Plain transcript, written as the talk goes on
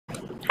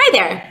Hi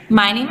there,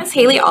 my name is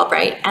Haley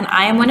Albright and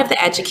I am one of the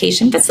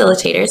education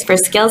facilitators for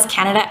Skills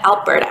Canada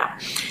Alberta.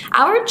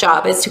 Our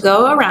job is to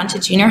go around to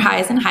junior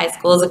highs and high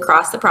schools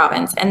across the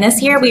province, and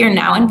this year we are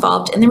now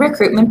involved in the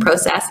recruitment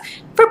process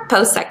for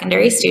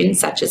post-secondary students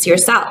such as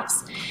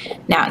yourselves.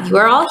 Now, you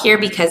are all here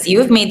because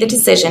you have made the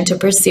decision to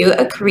pursue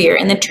a career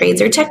in the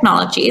trades or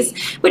technologies,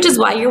 which is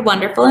why your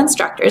wonderful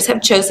instructors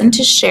have chosen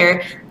to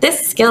share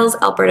this Skills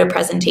Alberta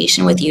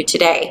presentation with you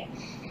today.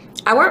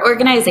 Our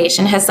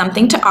organization has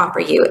something to offer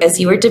you as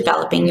you are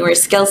developing your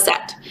skill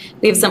set.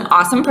 We have some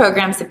awesome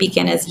programs that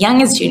begin as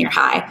young as junior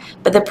high,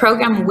 but the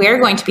program we're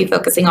going to be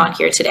focusing on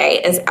here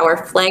today is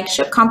our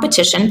flagship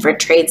competition for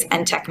trades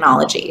and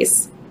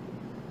technologies.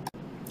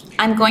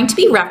 I'm going to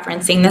be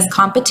referencing this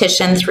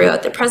competition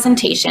throughout the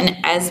presentation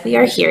as we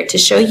are here to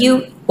show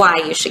you why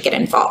you should get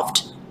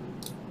involved.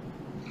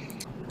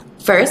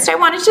 First, I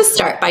wanted to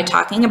start by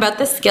talking about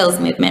the skills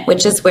movement,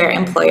 which is where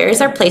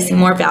employers are placing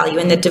more value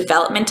in the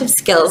development of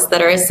skills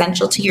that are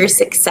essential to your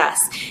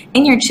success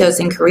in your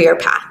chosen career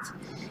path.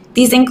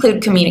 These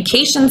include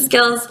communication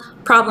skills,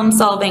 problem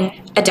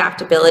solving,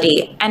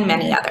 adaptability, and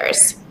many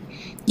others.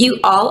 You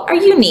all are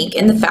unique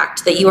in the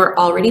fact that you are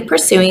already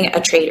pursuing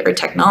a trade or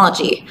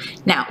technology.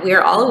 Now, we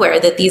are all aware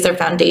that these are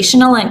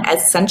foundational and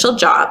essential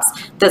jobs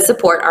that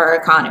support our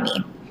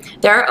economy.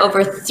 There are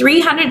over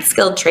 300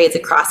 skilled trades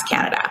across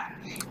Canada.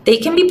 They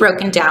can be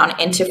broken down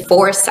into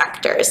 4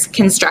 sectors: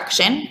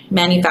 construction,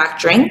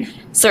 manufacturing,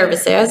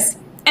 services,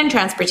 and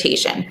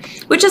transportation,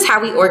 which is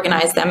how we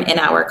organize them in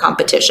our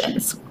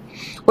competitions.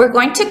 We're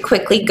going to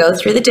quickly go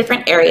through the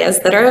different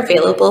areas that are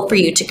available for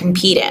you to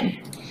compete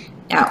in.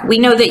 Now, we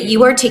know that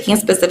you are taking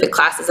specific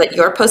classes at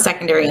your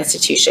post-secondary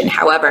institution.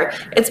 However,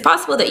 it's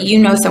possible that you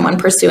know someone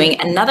pursuing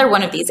another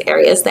one of these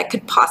areas that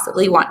could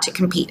possibly want to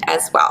compete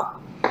as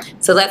well.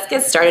 So let's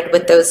get started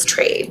with those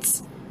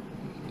trades.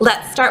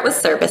 Let's start with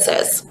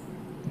services.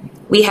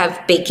 We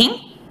have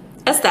baking,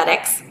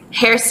 aesthetics,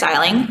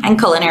 hairstyling, and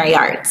culinary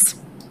arts.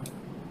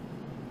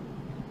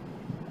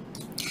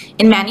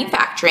 In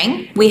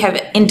manufacturing, we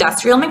have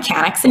industrial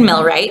mechanics and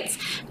millwrights,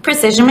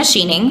 precision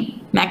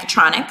machining,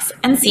 mechatronics,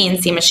 and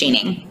CNC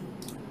machining.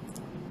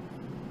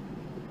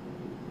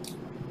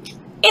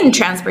 In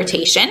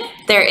transportation,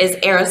 there is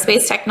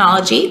aerospace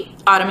technology,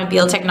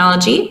 automobile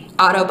technology,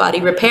 auto body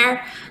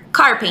repair,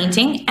 car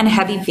painting, and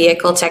heavy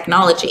vehicle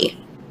technology.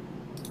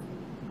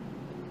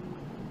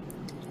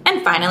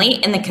 And finally,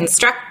 in the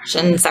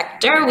construction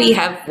sector, we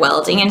have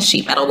welding and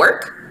sheet metal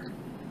work,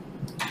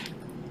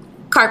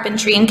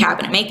 carpentry and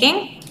cabinet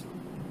making,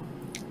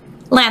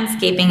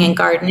 landscaping and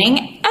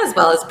gardening, as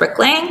well as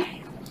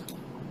bricklaying,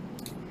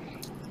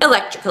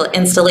 electrical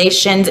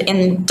installations,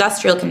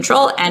 industrial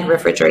control and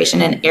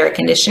refrigeration and air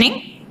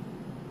conditioning,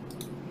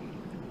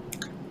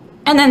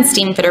 and then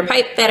steam fitter,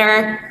 pipe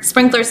fitter,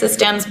 sprinkler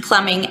systems,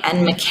 plumbing,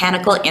 and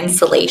mechanical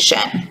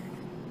insulation.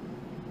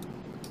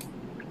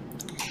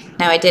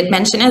 Now, I did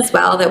mention as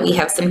well that we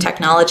have some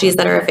technologies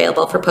that are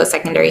available for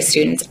post-secondary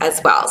students as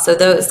well. So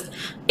those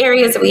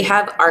areas that we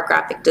have are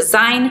graphic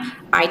design,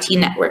 IT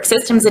network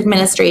systems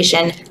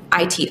administration,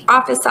 IT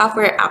office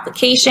software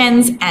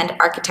applications, and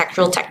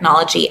architectural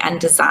technology and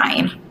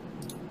design.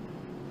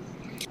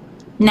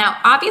 Now,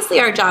 obviously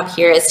our job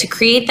here is to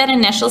create that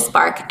initial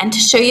spark and to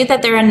show you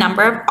that there are a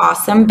number of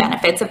awesome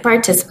benefits of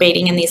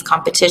participating in these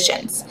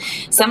competitions.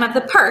 Some of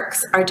the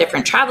perks are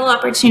different travel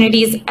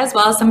opportunities as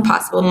well as some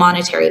possible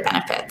monetary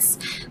benefits.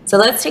 So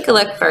let's take a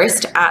look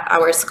first at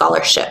our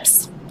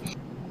scholarships.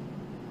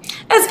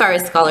 As far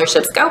as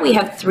scholarships go, we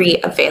have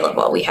 3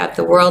 available. We have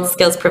the World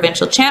Skills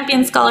Provincial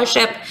Champion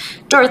Scholarship,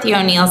 Dorothy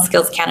O'Neill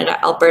Skills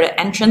Canada Alberta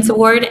Entrance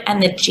Award,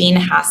 and the Jean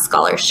Haas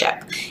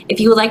Scholarship. If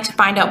you would like to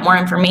find out more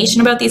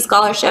information about these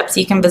scholarships,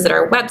 you can visit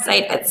our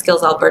website at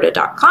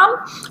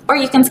skillsalberta.com, or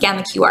you can scan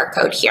the QR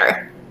code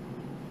here.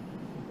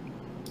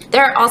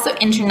 There are also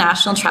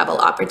international travel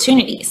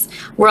opportunities.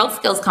 World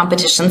Skills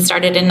competition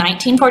started in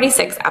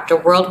 1946 after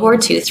World War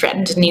II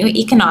threatened a new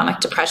economic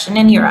depression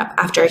in Europe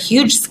after a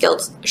huge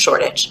skills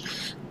shortage.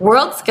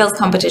 World Skills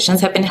competitions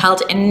have been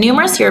held in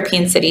numerous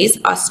European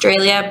cities,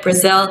 Australia,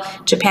 Brazil,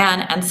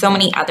 Japan, and so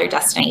many other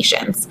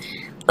destinations.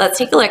 Let's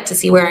take a look to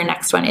see where our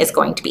next one is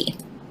going to be.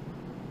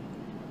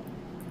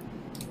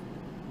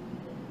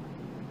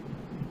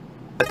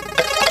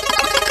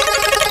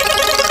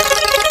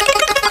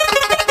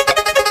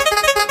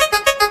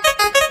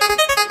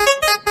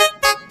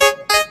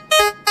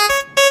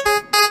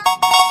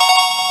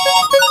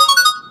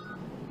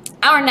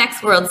 Our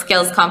next World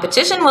Skills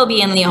competition will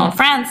be in Lyon,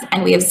 France,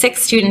 and we have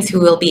 6 students who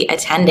will be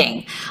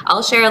attending.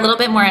 I'll share a little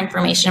bit more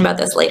information about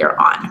this later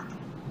on.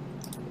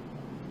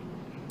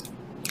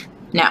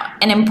 Now,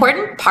 an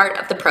important part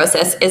of the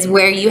process is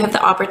where you have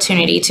the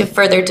opportunity to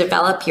further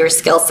develop your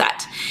skill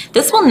set.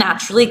 This will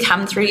naturally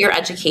come through your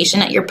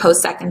education at your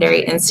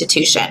post-secondary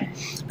institution,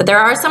 but there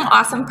are some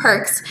awesome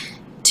perks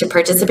to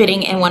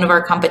participating in one of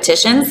our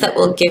competitions that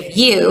will give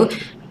you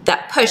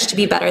that push to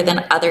be better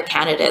than other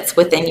candidates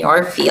within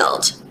your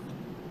field.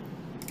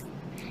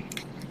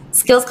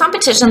 Skills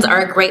competitions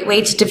are a great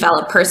way to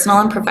develop personal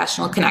and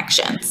professional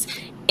connections.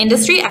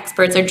 industry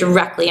experts are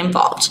directly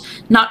involved.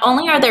 Not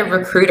only are there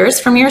recruiters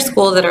from your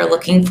school that are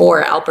looking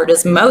for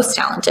Alberta's most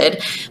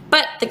talented,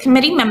 but the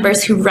committee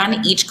members who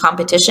run each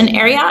competition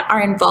area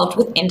are involved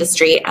with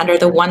industry and are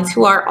the ones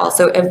who are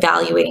also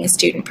evaluating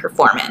student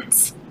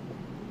performance.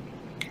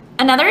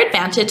 Another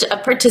advantage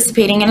of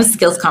participating in a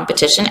skills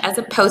competition as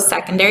a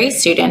post-secondary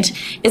student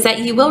is that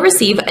you will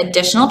receive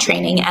additional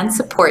training and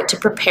support to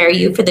prepare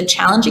you for the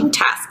challenging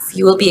tasks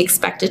you will be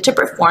expected to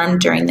perform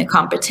during the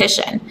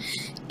competition.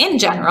 In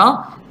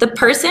general, the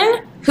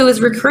person who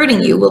is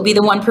recruiting you will be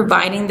the one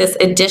providing this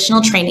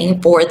additional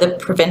training for the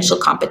provincial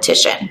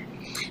competition.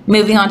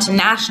 Moving on to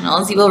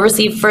nationals, you will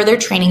receive further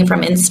training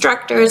from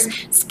instructors,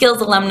 skills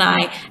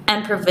alumni,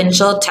 and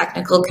provincial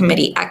technical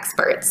committee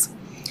experts.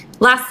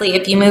 Lastly,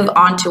 if you move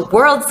on to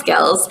world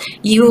skills,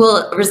 you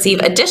will receive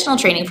additional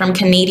training from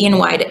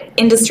Canadian-wide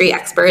industry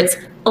experts,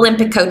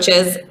 Olympic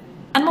coaches,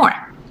 and more.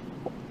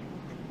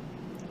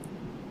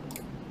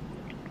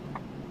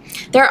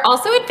 There are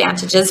also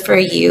advantages for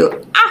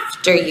you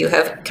after you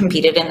have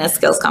competed in a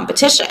skills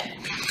competition.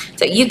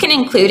 So you can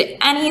include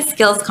any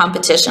skills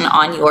competition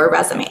on your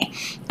resume.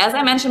 As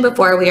I mentioned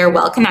before, we are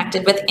well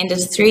connected with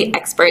industry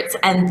experts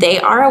and they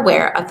are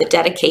aware of the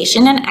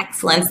dedication and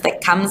excellence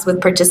that comes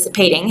with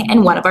participating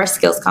in one of our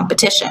skills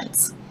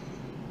competitions.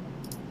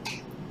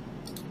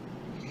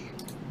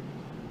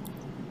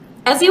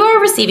 As you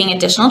are receiving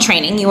additional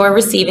training, you are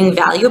receiving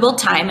valuable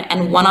time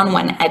and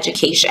one-on-one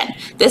education.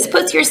 This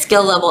puts your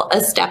skill level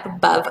a step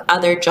above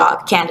other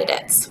job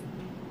candidates.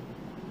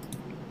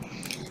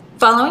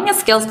 Following a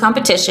skills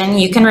competition,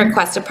 you can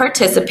request a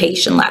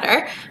participation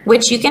letter,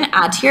 which you can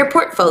add to your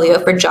portfolio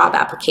for job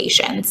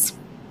applications.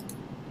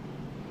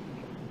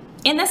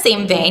 In the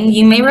same vein,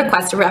 you may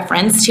request a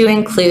reference to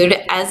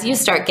include as you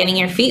start getting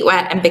your feet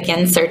wet and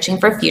begin searching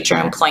for future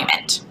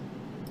employment.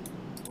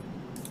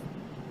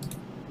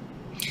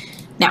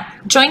 Now,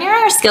 joining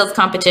our skills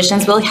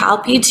competitions will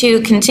help you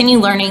to continue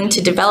learning,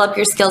 to develop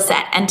your skill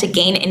set, and to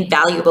gain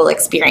invaluable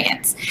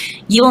experience.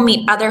 You will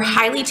meet other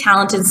highly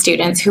talented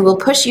students who will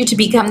push you to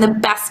become the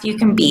best you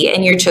can be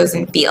in your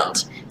chosen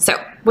field.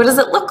 So, what does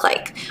it look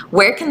like?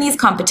 Where can these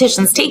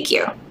competitions take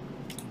you?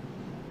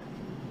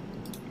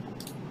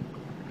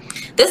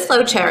 This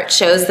flowchart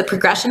shows the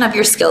progression of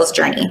your skills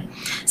journey.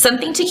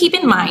 Something to keep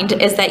in mind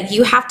is that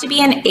you have to be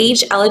an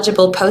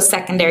age-eligible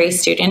post-secondary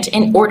student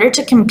in order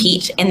to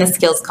compete in the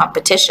skills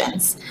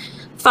competitions.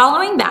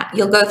 Following that,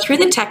 you'll go through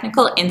the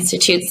Technical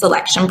Institute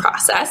selection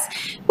process,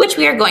 which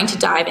we are going to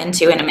dive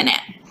into in a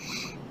minute.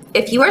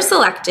 If you are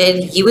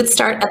selected, you would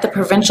start at the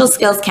Provincial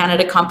Skills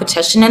Canada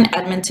competition in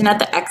Edmonton at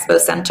the Expo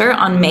Centre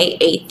on May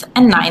 8th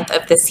and 9th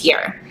of this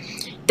year.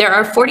 There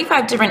are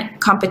 45 different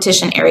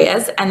competition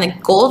areas, and the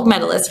gold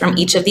medalists from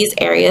each of these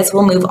areas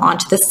will move on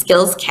to the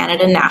Skills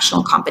Canada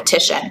National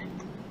Competition.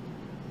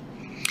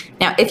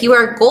 Now, if you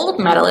are a gold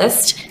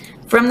medalist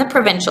from the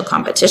provincial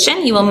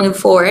competition, you will move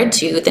forward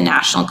to the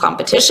national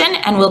competition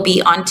and will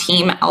be on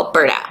Team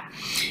Alberta.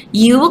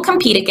 You will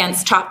compete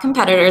against top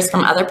competitors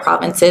from other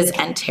provinces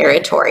and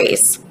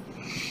territories.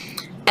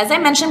 As I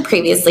mentioned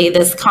previously,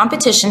 this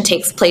competition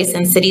takes place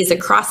in cities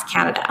across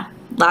Canada.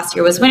 Last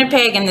year was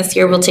Winnipeg, and this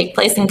year will take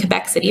place in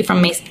Quebec City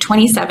from May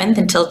 27th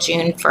until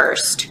June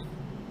 1st.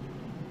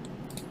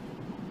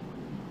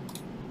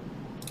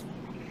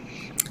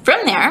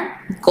 From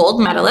there, gold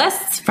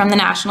medalists from the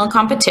national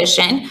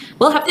competition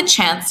will have the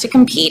chance to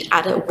compete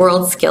at a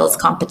World Skills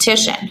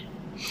competition.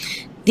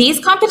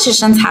 These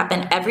competitions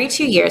happen every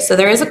 2 years, so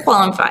there is a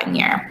qualifying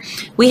year.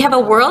 We have a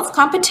World's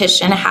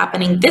competition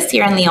happening this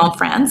year in Lyon,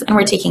 France, and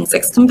we're taking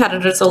 6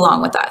 competitors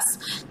along with us.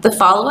 The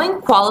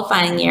following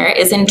qualifying year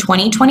is in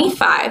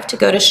 2025 to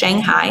go to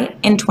Shanghai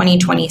in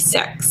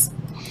 2026.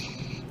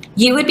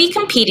 You would be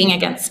competing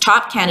against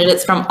top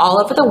candidates from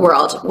all over the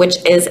world, which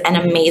is an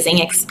amazing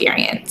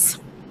experience.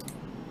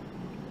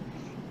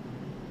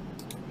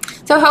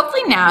 So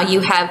hopefully now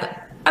you have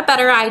a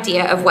better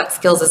idea of what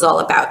skills is all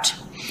about.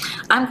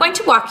 I'm going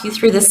to walk you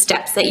through the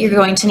steps that you're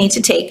going to need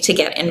to take to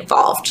get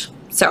involved.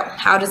 So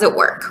how does it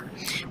work?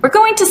 We're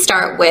going to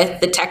start with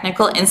the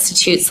Technical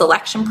Institute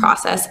selection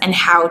process and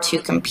how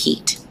to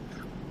compete.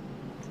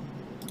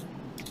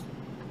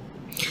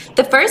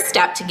 The first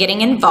step to getting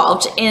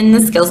involved in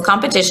the skills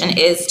competition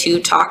is to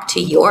talk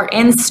to your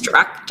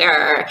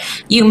instructor.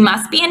 You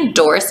must be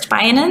endorsed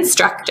by an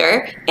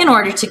instructor in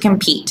order to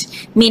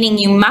compete, meaning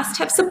you must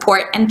have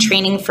support and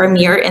training from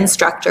your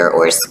instructor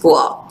or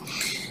school.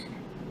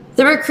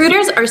 The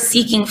recruiters are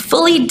seeking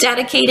fully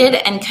dedicated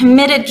and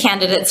committed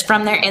candidates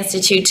from their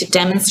institute to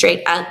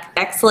demonstrate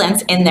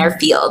excellence in their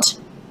field.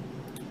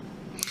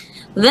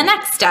 The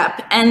next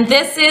step, and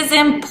this is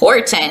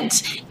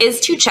important, is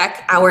to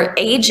check our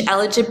age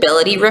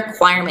eligibility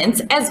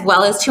requirements as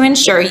well as to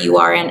ensure you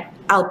are an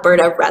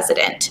Alberta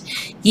resident.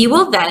 You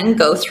will then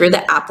go through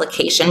the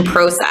application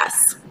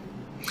process.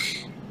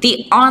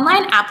 The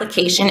online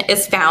application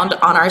is found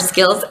on our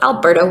Skills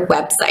Alberta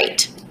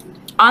website.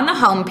 On the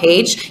home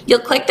page, you'll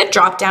click the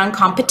drop-down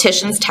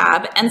Competitions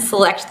tab and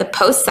select the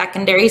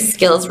Post-Secondary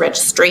Skills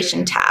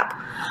Registration tab.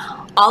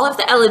 All of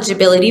the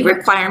eligibility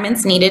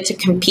requirements needed to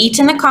compete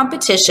in the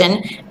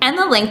competition and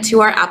the link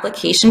to our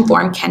application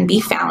form can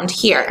be found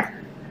here.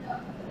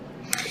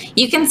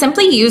 You can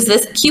simply use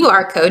this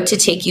QR code to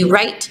take you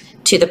right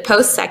to the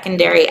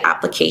post-secondary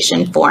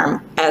application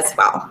form as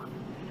well.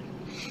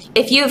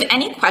 If you have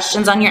any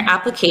questions on your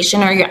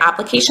application or your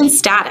application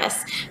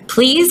status,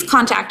 please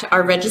contact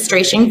our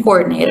registration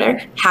coordinator,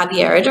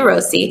 Javiera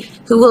DeRossi,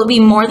 who will be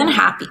more than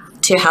happy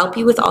to help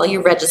you with all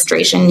your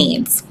registration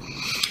needs.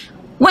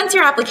 Once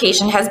your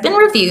application has been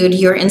reviewed,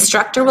 your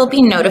instructor will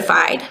be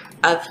notified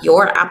of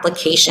your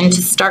application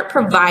to start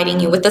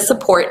providing you with the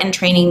support and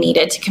training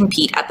needed to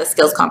compete at the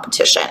skills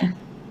competition.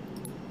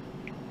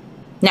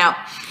 Now,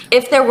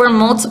 if there were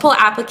multiple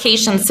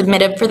applications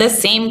submitted for the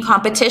same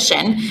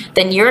competition,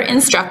 then your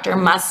instructor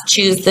must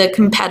choose the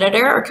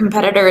competitor or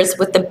competitors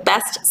with the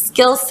best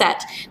skill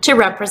set to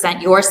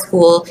represent your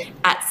school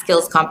at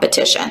skills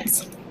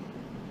competitions.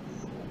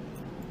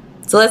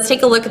 So let's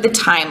take a look at the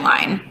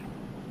timeline.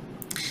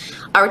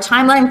 Our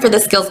timeline for the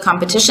skills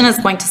competition is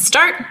going to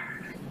start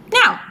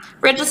now.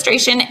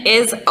 Registration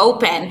is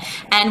open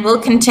and will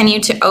continue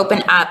to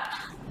open up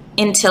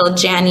until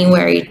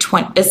January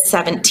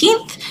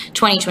 17th,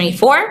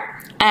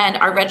 2024, and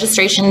our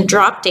registration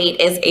drop date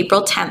is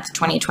April 10th,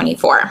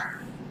 2024.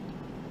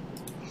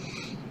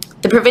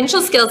 The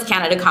Provincial Skills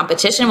Canada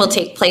competition will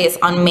take place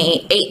on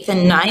May 8th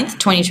and 9th,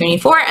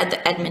 2024 at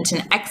the Edmonton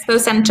Expo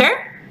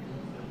Centre.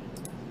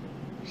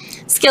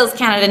 Skills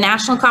Canada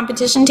National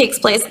Competition takes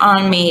place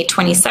on May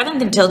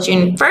 27th until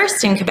June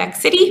 1st in Quebec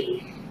City.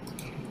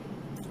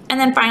 And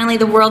then finally,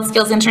 the World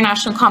Skills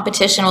International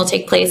Competition will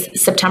take place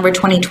September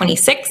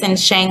 2026 in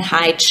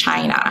Shanghai,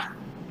 China.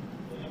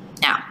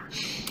 Now,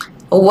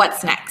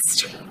 what's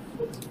next?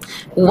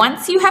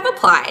 Once you have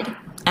applied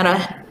and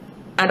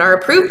are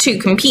approved to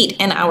compete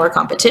in our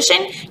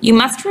competition, you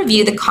must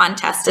review the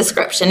contest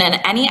description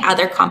and any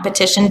other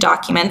competition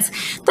documents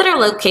that are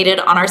located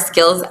on our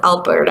Skills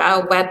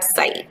Alberta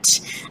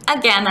website.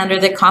 Again, under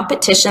the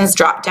competitions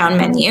drop-down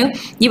menu,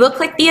 you will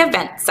click the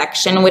event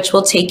section, which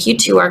will take you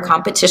to our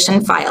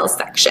competition files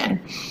section.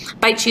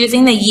 By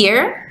choosing the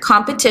year,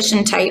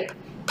 competition type,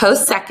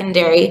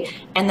 post-secondary,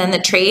 and then the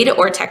trade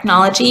or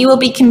technology you will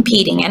be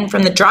competing in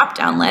from the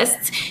drop-down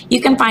lists,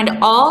 you can find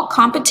all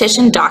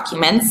competition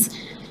documents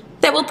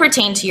that will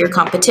pertain to your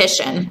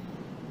competition.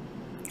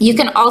 You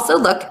can also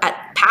look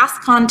at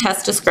past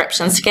contest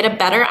descriptions to get a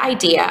better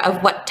idea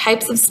of what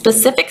types of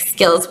specific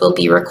skills will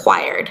be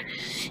required.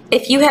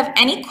 If you have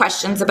any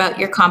questions about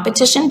your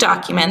competition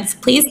documents,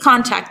 please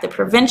contact the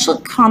Provincial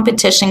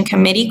Competition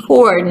Committee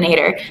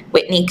Coordinator,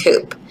 Whitney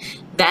Coop.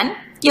 Then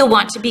you'll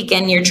want to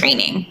begin your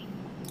training.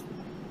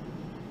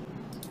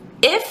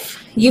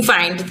 If you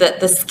find that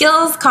the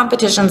skills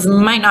competitions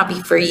might not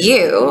be for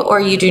you,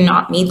 or you do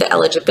not meet the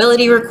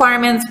eligibility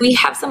requirements, we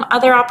have some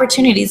other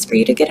opportunities for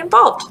you to get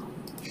involved.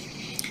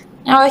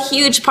 Now, a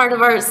huge part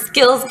of our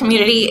skills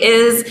community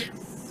is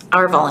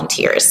our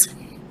volunteers.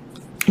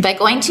 By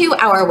going to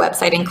our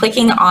website and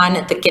clicking on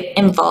the Get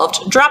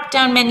Involved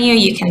drop-down menu,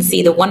 you can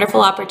see the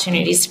wonderful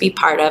opportunities to be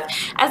part of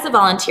as a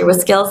volunteer with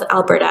Skills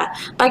Alberta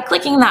by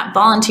clicking that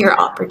Volunteer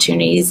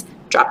Opportunities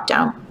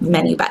drop-down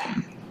menu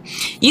button.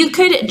 You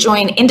could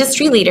join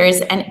industry leaders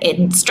and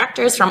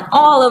instructors from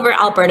all over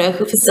Alberta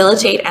who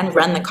facilitate and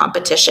run the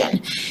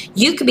competition.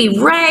 You could be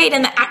right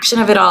in the action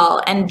of it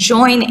all and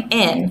join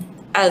in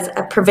as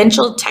a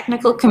provincial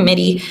technical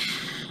committee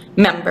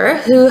member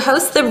who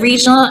hosts the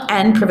regional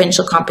and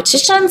provincial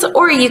competitions,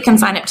 or you can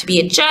sign up to be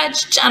a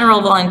judge,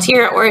 general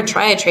volunteer, or a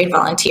try-a-trade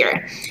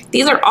volunteer.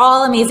 These are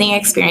all amazing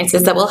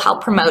experiences that will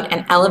help promote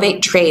and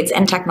elevate trades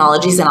and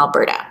technologies in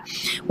Alberta.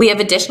 We have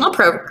additional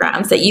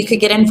programs that you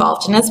could get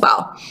involved in as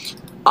well,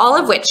 all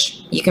of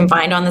which you can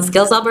find on the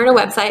Skills Alberta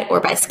website or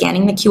by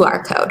scanning the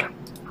QR code.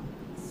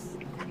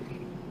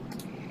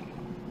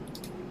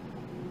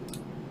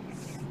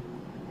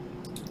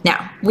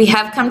 Now, we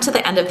have come to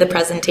the end of the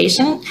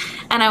presentation,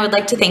 and I would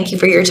like to thank you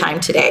for your time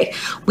today.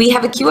 We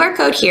have a QR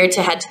code here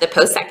to head to the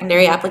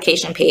post-secondary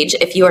application page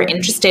if you are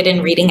interested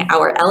in reading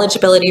our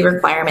eligibility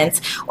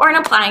requirements or in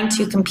applying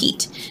to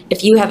compete.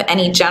 If you have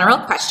any general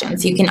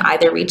questions, you can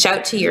either reach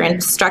out to your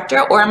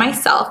instructor or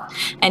myself,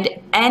 and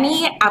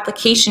any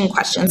application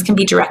questions can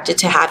be directed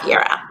to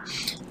Javiera.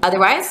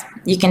 Otherwise,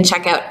 you can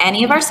check out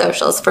any of our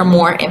socials for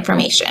more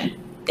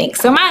information.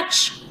 Thanks so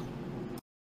much.